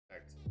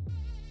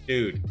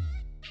Dude.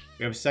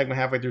 We have a segment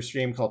halfway through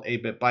stream called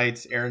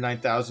 8BitBytes. Aaron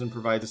 9000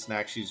 provides a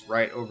snack. She's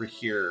right over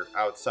here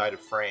outside of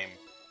frame.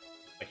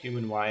 My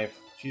human wife.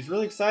 She's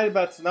really excited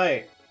about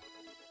tonight.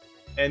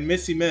 And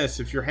Missy Miss,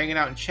 if you're hanging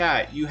out in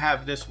chat, you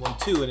have this one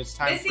too, and it's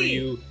time for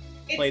you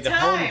to play the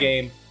home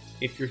game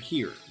if you're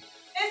here.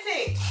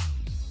 Missy!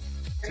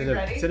 Are you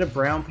ready? It's in a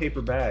brown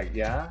paper bag,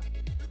 yeah?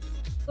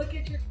 Look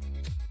at your...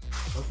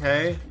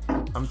 Okay.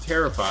 I'm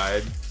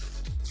terrified.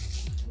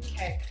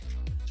 Okay.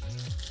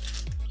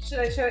 Should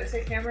I show it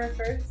to camera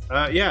first?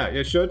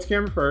 Yeah, show it to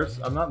camera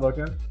first. I'm not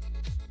looking.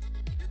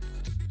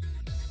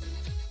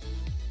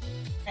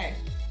 Okay.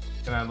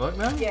 Can I look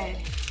now?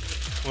 Yay.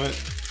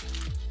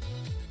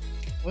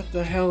 What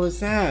the hell is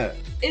that?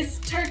 It's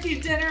turkey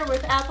dinner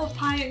with apple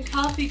pie and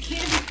coffee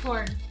candy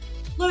corn.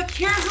 Look,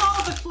 here's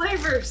all the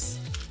flavors.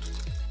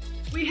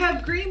 We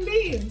have green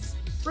beans,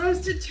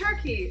 roasted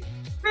turkey,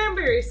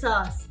 cranberry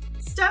sauce,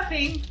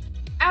 stuffing,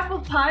 apple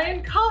pie,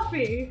 and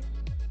coffee.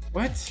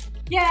 What?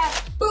 Yeah,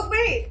 but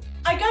wait,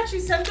 I got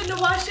you something to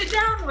wash it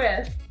down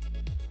with.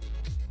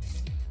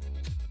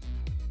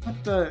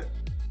 What the?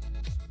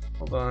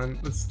 Hold on,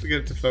 let's get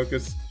it to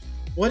focus.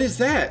 What is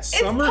that? It's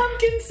Summer?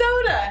 pumpkin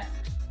soda.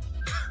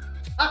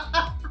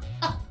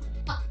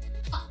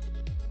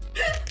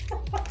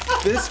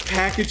 This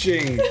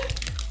packaging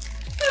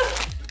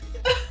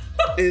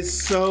is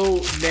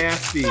so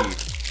nasty.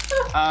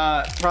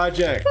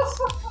 Project.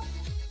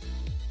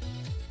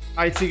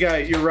 IT guy,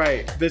 you're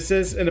right. This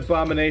is an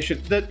abomination.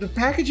 The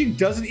packaging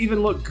doesn't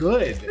even look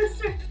good.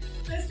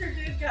 Mr.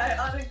 Dude Guy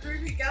on a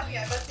groovy gummy.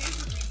 I bet these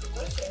would be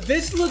delicious.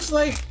 This looks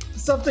like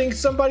something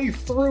somebody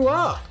threw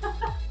up.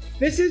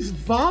 This is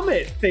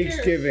vomit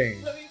Thanksgiving.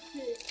 Here, let me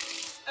see.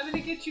 I'm gonna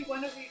get you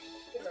one of each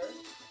flavor.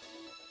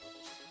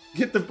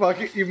 Get the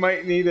bucket, you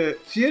might need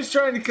it. She is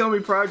trying to kill me,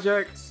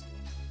 Projects.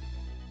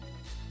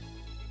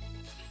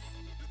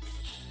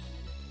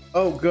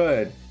 Oh,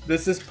 good.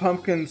 This is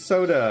pumpkin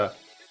soda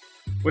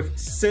with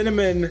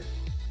cinnamon.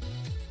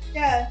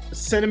 Yeah.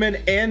 Cinnamon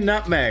and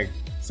nutmeg.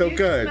 So These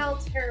good. Smell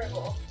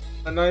terrible.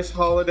 A nice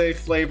holiday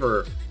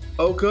flavor.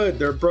 Oh, good.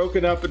 They're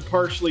broken up and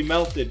partially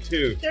melted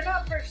too. They're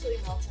not partially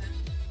melted.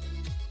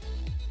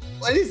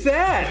 What is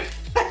that?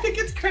 I think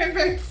it's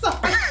cranberry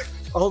sauce.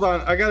 Hold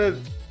on. I gotta.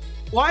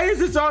 Why is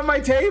this on my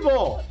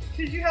table?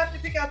 Because you have to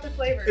pick out the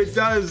flavors. It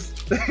does.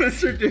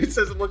 Mr. Dude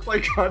says it looks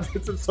like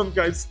contents of some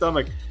guy's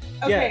stomach.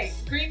 Okay,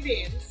 Yes. green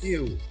beans.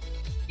 Ew.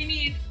 You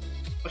need.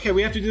 Okay,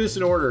 we have to do this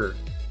in order.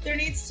 There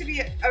needs to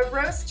be a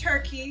roast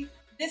turkey.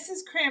 This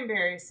is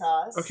cranberry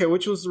sauce. Okay,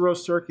 which was the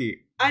roast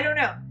turkey? I don't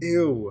know.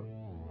 Ew.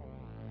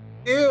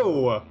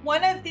 Ew.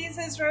 One of these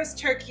is roast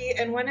turkey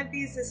and one of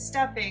these is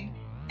stuffing.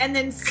 And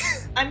then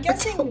I'm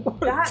guessing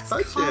that's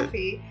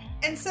coffee.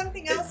 And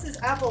something else is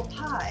apple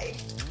pie.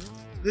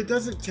 It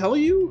doesn't tell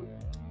you?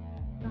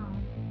 No.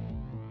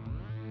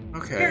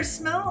 Okay. Here,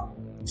 smell.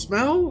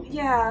 Smell?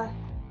 Yeah.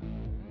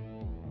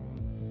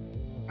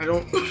 I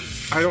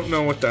don't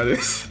know what that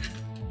is.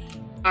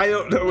 I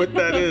don't know what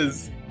that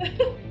is.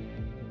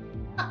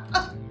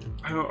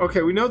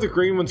 Okay, we know the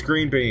green one's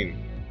green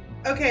bean.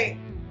 Okay,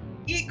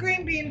 eat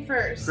green bean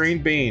first.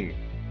 Green bean.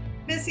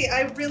 Missy,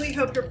 I really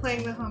hope you're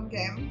playing the home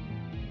game.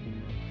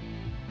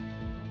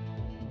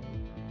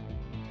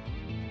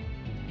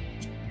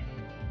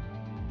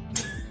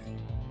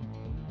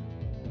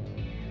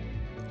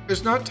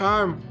 It's not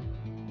time.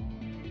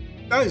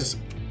 That is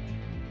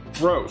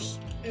gross.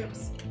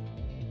 Oops.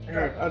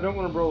 I don't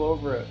want to roll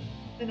over it.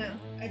 I know,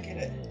 I get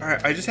it.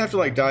 Alright, I just have to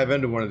like dive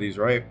into one of these,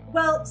 right?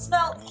 Well,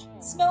 smell,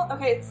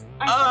 okay,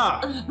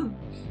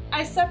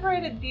 I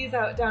separated these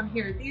out down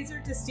here. These are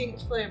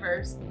distinct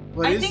flavors.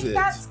 What is I think it?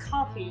 that's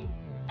coffee.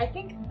 I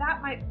think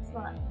that might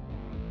smell it.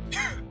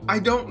 I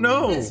don't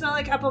know. Does it smell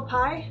like apple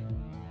pie?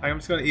 I'm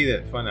just gonna eat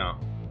it. Fun now.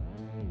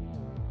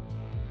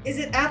 Is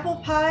it apple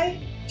pie,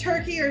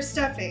 turkey, or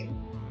stuffing?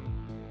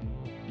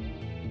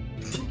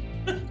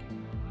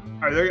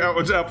 I think that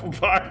was apple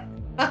pie.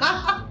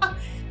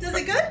 Does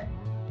it good?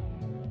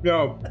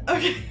 No.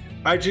 Okay.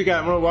 I'm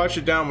gonna wash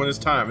it down when it's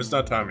time. It's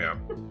not time yet.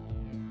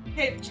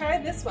 Okay, try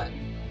this one.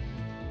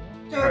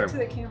 Show it to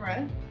the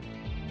camera.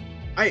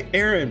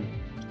 Aaron,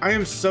 I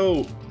am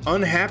so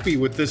unhappy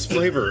with this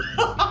flavor.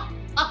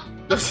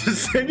 Does it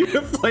send you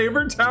to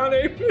Flavor Town,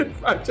 Aiden?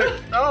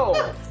 Project?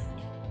 No.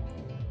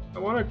 I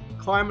want to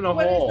climb in a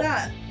hole. What is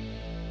that?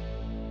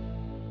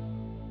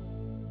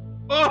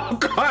 Oh,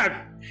 God.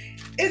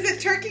 Is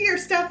it turkey or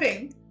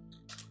stuffing?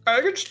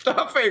 I think it's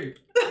stuffing.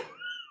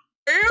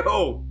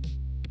 Ew.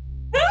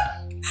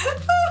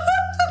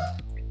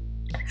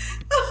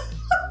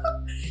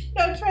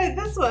 No, try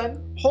this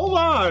one. Hold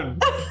on.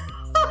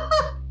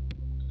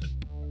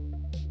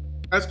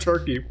 That's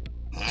turkey.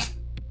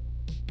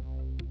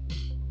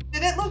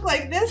 Did it look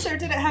like this, or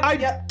did it have?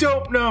 I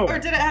don't know. Or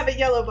did it have a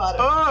yellow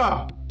bottom?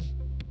 Ah.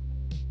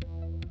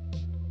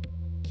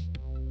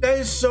 That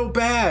is so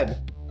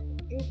bad.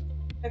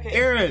 Okay.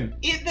 Aaron.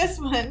 Eat this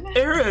one.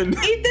 Aaron.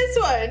 Eat this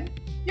one.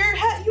 You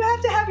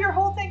have to have your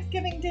whole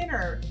Thanksgiving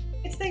dinner.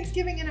 It's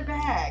Thanksgiving in a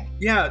bag.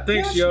 Yeah,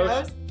 thanks,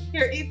 Yosh.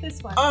 Here, eat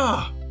this one.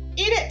 Ah.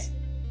 Eat it.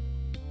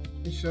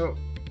 So,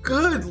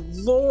 good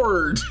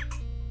lord.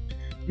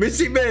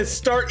 Missy Miss,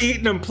 start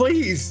eating them,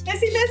 please.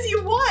 Missy Miss,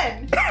 you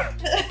won.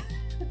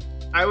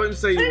 I wouldn't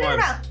say Put you it in your won.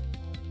 mouth.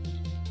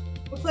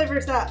 What flavor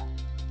is that?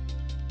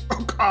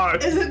 Oh,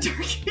 God. Is it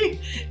turkey?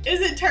 Is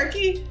it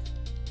turkey?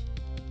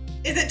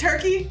 Is it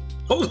turkey?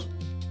 Hold.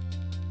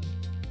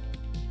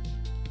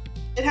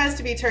 It has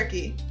to be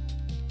turkey.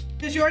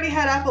 Because you already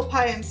had apple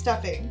pie and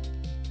stuffing.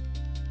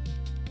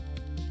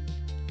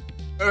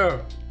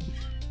 Oh,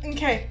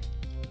 Okay.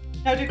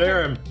 Now do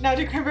Aaron. now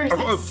do cranberry I'm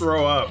gonna sauce.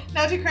 throw up.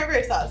 Now do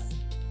cranberry sauce.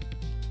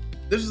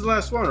 This is the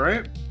last one,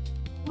 right?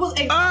 Well,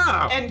 and,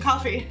 Ah! and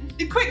coffee.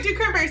 Quick, do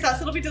cranberry sauce.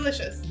 It'll be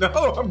delicious. No,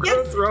 I'm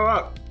gonna Yes. throw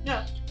up.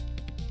 No.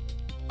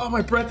 Oh,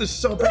 my breath is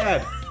so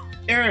bad.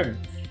 Aaron,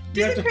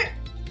 you Do have the to...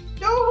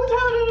 No.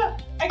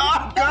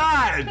 Oh,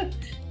 God!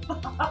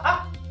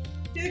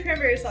 Do the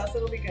cranberry sauce.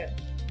 It'll be good.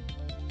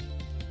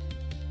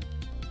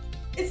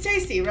 It's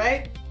tasty,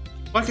 right?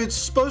 Like, it's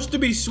supposed to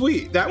be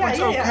sweet. That one's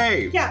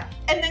okay. Yeah,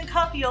 and then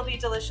coffee will be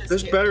delicious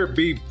This too. better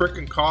be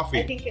frickin'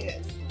 coffee. I think it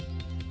is.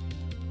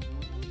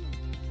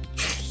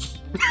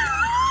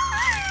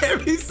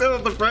 Every cell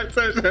of the front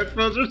side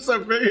headphones are so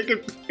big you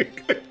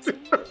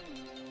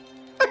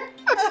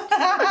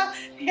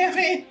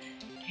can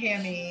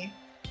Hammy.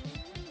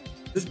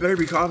 This better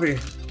be coffee.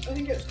 I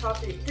think it's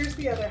coffee. Here's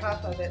the other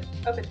half of it.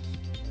 Open.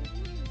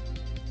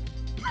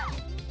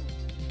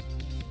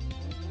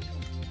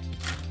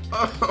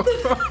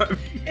 Oh, God.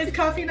 Is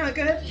coffee not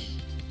good?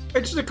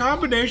 It's the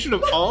combination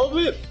of all of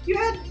it.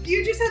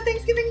 You just had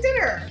Thanksgiving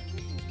dinner.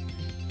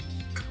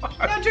 God.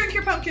 Now drink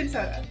your pumpkin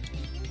soda.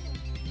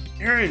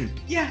 Aaron.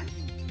 Yeah.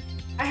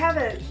 I have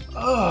it.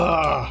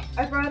 Ugh.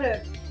 I brought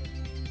it.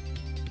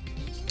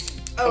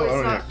 Oh,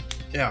 it's not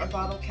Yeah. a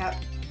bottle cap.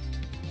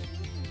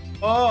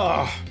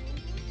 Oh.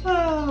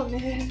 Oh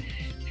man.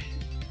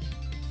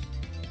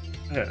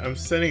 Hey, I'm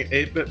sending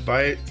 8-Bit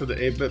Byte to the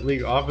 8-Bit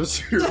League office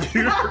to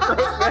review for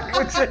gross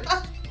languages.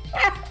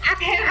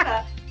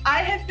 Hannah, I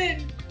have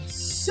been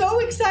so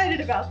excited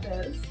about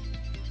this.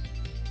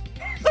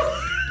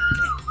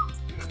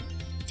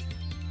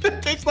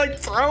 That tastes like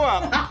throw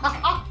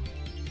up.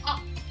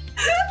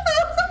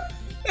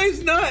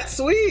 It's not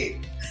sweet.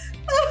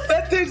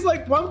 That tastes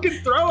like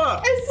pumpkin throw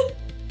up.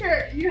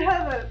 Here, you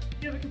have a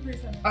Capri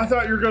Sun. I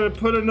thought you were gonna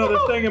put another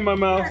thing in my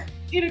mouth.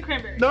 Here, eat a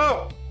cranberry.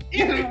 No, Eat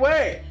get a,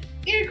 away.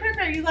 eat a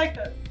cranberry. You like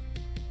those?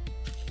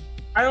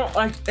 I don't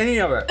like any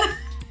of it.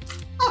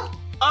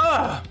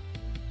 Ugh.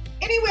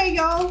 Anyway,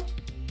 y'all.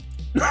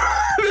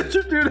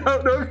 Dude, I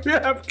don't know if you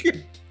have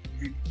kids.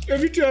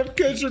 If you two have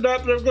kids or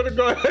not, but I'm gonna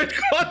go ahead and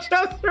call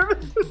child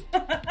services.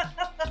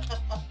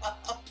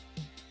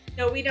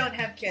 No, we don't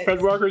have kids.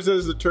 Fred Walker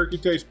says the turkey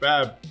tastes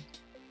bad.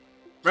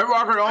 Fred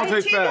Walker, it all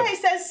tastes bad. T-Guy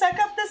says suck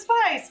up the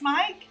spice,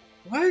 Mike.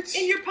 What?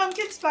 In your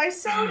pumpkin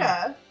spice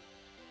soda.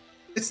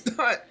 It's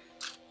not.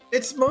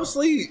 It's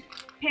mostly.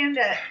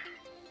 Panda.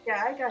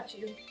 Yeah, I got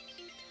you.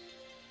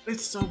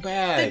 It's so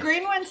bad. The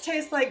green ones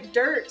taste like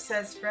dirt,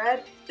 says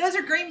Fred. Those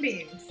are green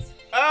beans.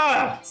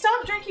 Ah!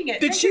 Stop drinking it.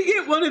 Did she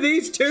get one of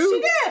these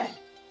too? She did.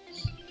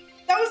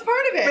 That was part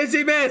of it.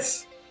 Missy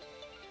Miss.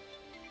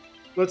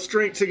 Let's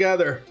drink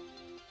together.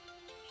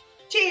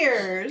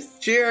 Cheers.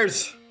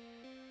 Cheers.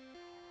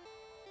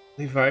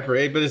 Elite Viper,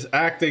 8-Bit is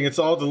acting. It's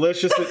all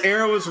delicious. And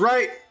Aaron was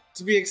right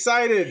to be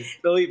excited.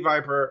 Elite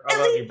Viper, I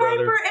love you, Elite brother.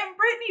 Viper and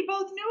Brittany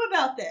both knew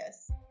about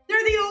this.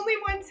 They're the only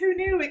ones who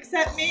knew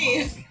except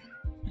me.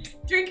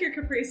 Drink your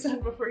Capri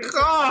Sun before you.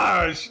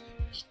 Gosh,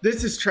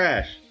 this is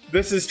trash.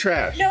 This is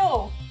trash.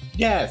 No.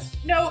 Yes.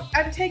 No,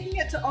 I'm taking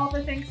it to all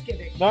the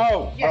Thanksgiving.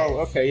 No. Yes. Oh,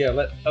 okay. Yeah,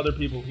 let other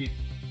people eat.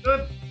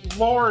 Good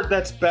Lord,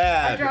 that's I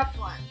bad. dropped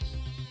one.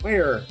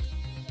 Where?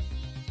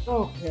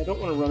 Okay, I don't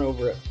want to run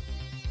over it.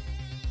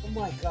 Oh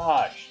my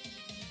gosh.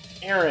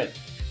 Aaron.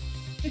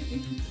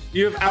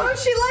 You have Oh,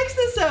 she likes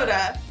the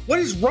soda. What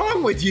is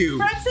wrong with you?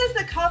 Fred says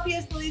the coffee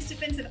is the least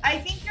offensive. I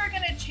think you're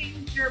going to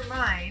change your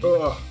mind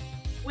Ugh.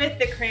 with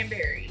the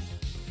cranberry.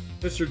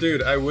 Mr.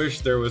 Dude, I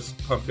wish there was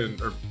pumpkin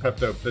or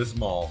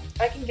Pepto-Bismol.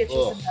 I can get you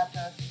Ugh. some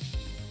Pepto.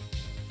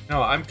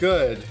 No, I'm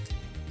good.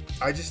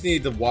 I just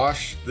need to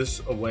wash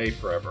this away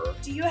forever.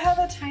 Do you have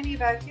a tiny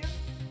vacuum?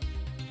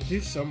 I do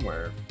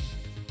somewhere.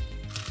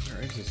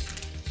 Alright,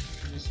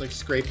 just like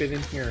scrape it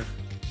in here.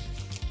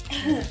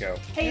 There we go.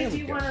 Hey, There do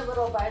we you go. want a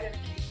little bite of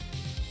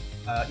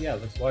cake? Yeah,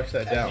 let's wash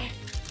that down. Okay.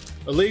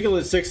 Illegal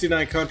in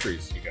 69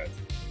 countries, you guys.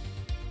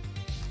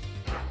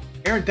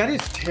 Aaron, that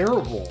is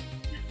terrible.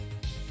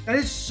 That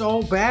is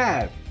so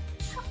bad.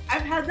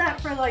 I've had that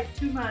for like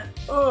 2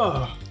 months.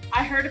 Ugh.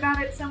 I heard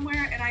about it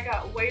somewhere and I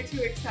got way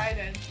too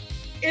excited.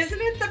 Isn't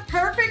it the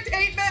perfect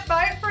 8-bit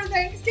bite for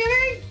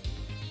Thanksgiving?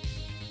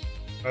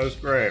 That was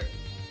great.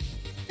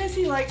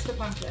 Missy likes the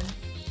pumpkin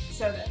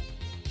soda.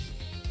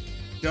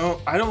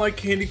 I don't like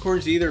candy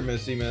corns either,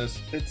 Missy Miss.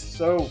 It's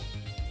so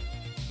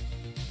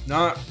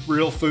not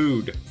real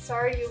food.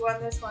 Sorry you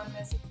won this one,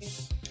 Missy.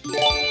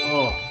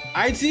 Oh,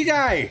 IT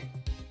guy.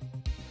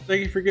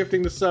 Thank you for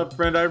gifting the sub,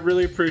 friend. I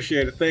really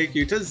appreciate it. Thank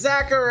you. To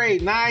Zachary.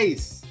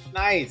 Nice.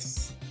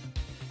 Nice.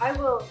 I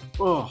will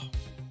Oh,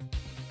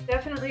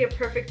 Definitely a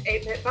perfect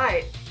 8-bit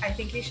bite. I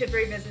think you should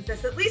revisit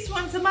this at least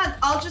once a month.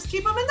 I'll just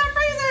keep them in the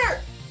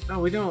freezer. No,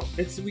 we don't.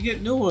 We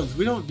get new ones.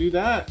 We don't do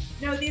that.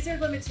 No, these are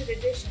limited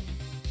edition.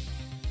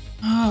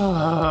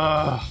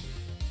 Ah.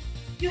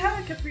 You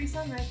have a Capri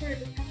Sun right there.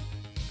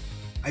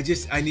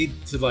 I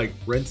need to like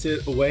rinse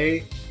it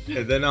away,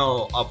 and then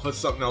I'll put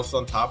something else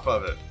on top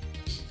of it.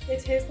 They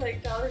taste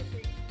like Dollar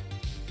Tree.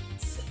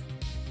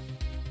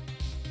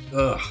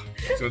 Ugh.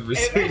 That's what we're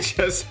saying,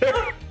 Chester.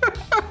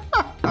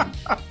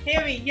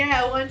 Hammy,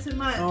 yeah, once a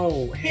month.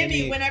 Oh,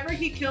 Hammy, whenever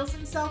he kills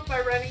himself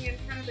by running in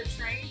front of the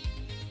train,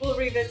 we'll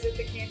revisit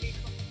the candy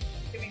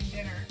Thanksgiving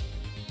dinner.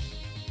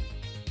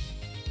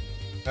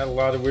 Had a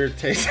lot of weird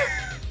taste.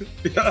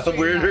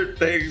 Weirder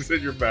things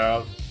in your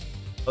mouth.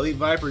 Elite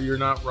Viper, you're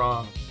not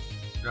wrong.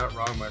 You're not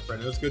wrong, my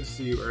friend. It was good to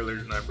see you earlier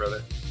tonight,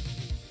 brother.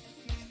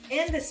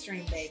 And the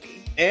stream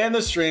baby. And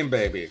the stream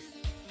baby.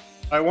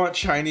 I want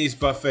Chinese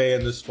buffet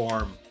in this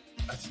form.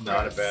 That's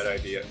not a bad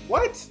idea.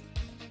 What?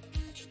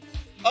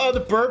 Oh,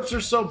 the burps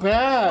are so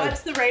bad.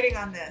 What's the rating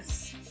on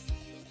this?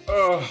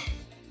 Ugh.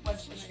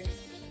 What's the rating?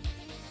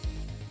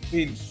 I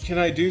mean, can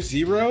I do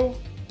 0?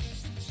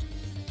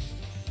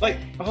 Like,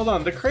 hold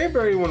on. The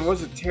cranberry one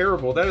wasn't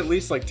terrible. That at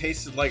least like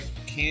tasted like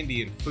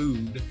candy and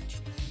food.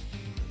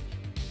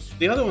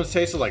 The other ones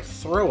tasted like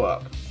throw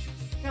up.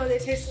 No, they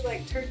tasted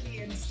like turkey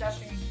and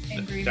stuffing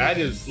and green That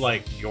beans. is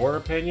like your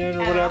opinion or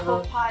And whatever.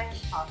 apple pie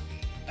and coffee.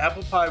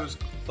 Apple pie was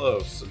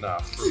close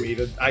enough for me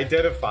to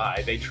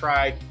identify. They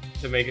tried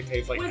to make it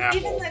taste like was apple.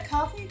 even the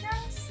coffee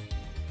gross?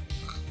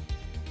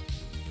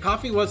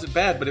 Coffee wasn't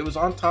bad, but it was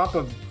on top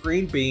of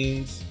green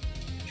beans,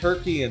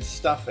 turkey, and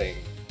stuffing.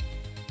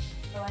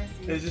 Oh, I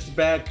see. It was just a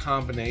bad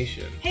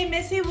combination. Hey,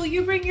 Missy, will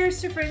you bring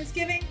yours to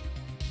Friendsgiving?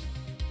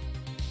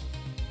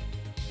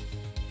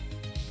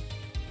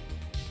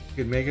 You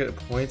could make it a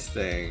points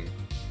thing.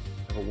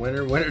 Have a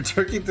winner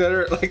turkey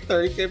dinner at like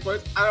 30k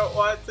points. I don't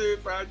want to,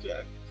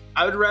 Project.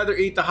 I would rather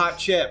eat the hot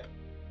chip.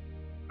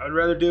 I would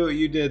rather do what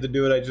you did than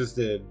do what I just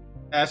did.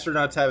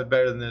 Astronauts have it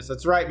better than this.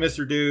 That's right,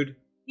 Mr. Dude.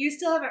 You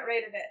still haven't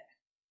rated it.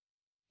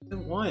 It's a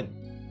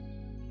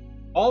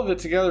 1. All of it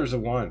together is a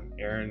 1,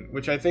 Aaron,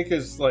 which I think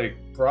is like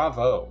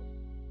bravo.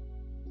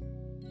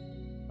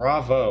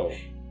 Bravo.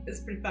 It's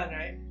pretty fun,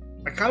 right?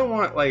 I kind of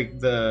want like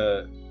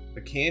the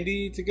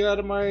candy to get out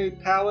of my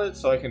palate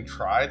so I can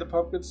try the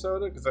pumpkin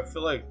soda because I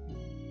feel like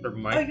there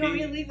might be. Oh, you want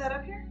me to leave that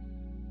up here?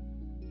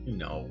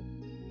 No.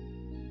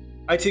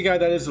 IT Guy,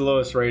 that is the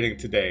lowest rating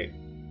to date.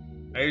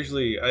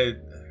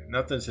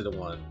 Nothing's hit a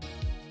 1.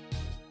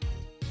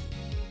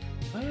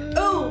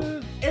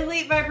 Oh,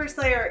 Elite Viper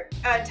Slayer,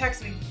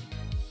 text me.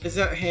 Is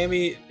that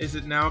Hammy? Is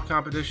it now a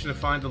competition to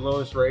find the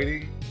lowest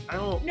rating? I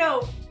don't.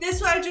 No,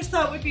 this one I just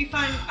thought would be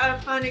fun, a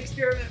fun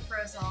experiment for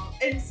us all.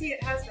 And see,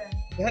 it has been.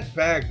 That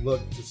bag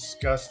looked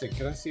disgusting.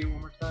 Can I see it one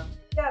more time?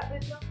 Yeah,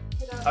 but don't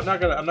put it I'm not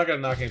gonna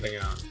knock anything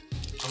out.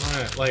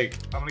 I'm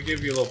gonna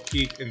give you a little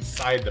peek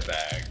inside the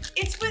bag.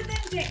 It's within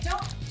date.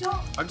 Don't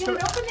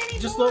open any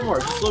Just a little more.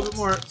 doors. Just a little bit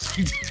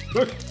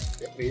more.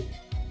 Get me.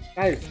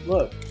 Guys,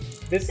 look.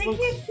 This They looks.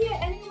 can't see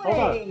it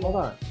anyway. Hold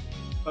on.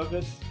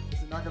 Focus.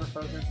 Is it not gonna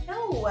focus?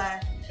 No.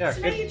 Yeah.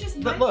 So now you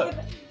just but might look.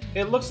 have-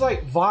 It looks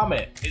like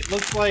vomit. It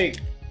looks like.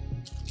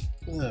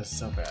 Ugh,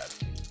 so bad.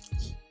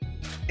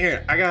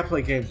 Aaron, I gotta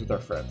play games with our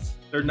friends.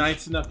 They're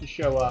nice enough to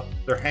show up.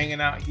 They're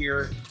hanging out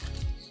here.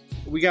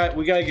 We gotta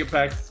get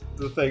back to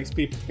the things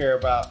people care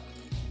about,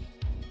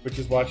 which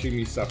is watching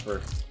me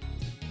suffer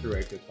through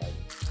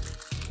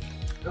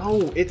 8BitBytes.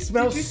 No, it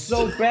smells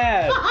so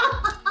bad.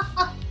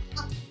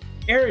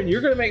 Aaron,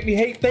 you're gonna make me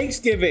hate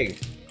Thanksgiving.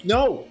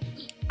 No,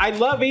 I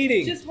love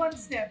eating. Just one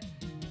sniff.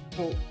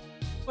 Oh,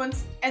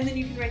 Once, and then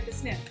you can rate the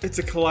sniff. it's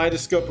a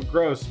kaleidoscope of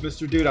gross,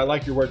 Mr. Dude. I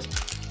like your words.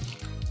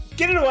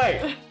 Get it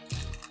away.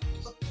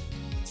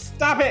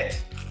 Stop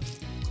it.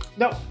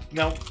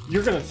 No,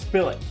 you're gonna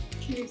spill it.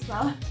 Can you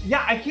smell it?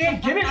 Yeah, I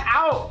can't get it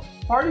out.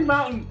 Party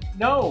Mountain,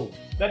 no,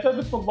 that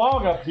doesn't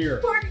belong up here.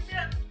 Party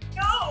Mountain,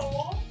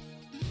 no.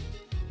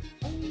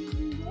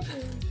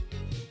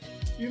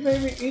 You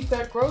made me eat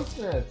that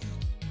grossness.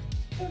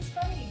 That's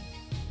funny.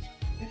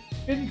 It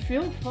didn't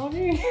feel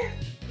funny.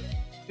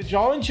 Did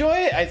y'all enjoy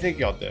it? I think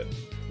y'all did.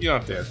 You don't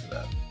have to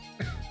answer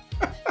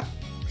that.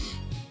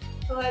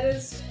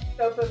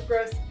 Collidescope of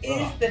Gross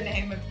is the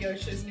name of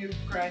Yosh's new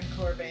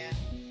grindcore band.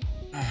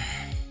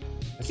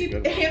 That's a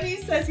good one. Hammy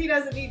says he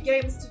doesn't need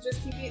games to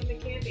just keep eating the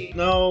candy.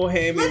 No,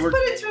 Hammy, Let's put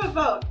it to a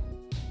vote.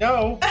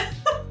 No.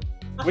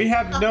 We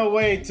have no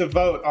way to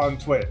vote on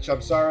Twitch.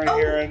 I'm sorry,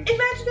 Aaron.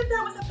 Imagine if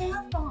that was a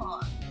bath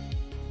bomb.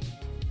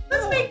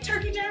 Let's make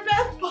turkey dinner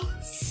bath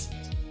bombs.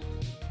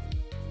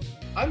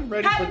 I'm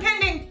ready Patent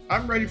pending.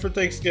 I'm ready for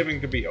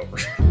Thanksgiving to be over.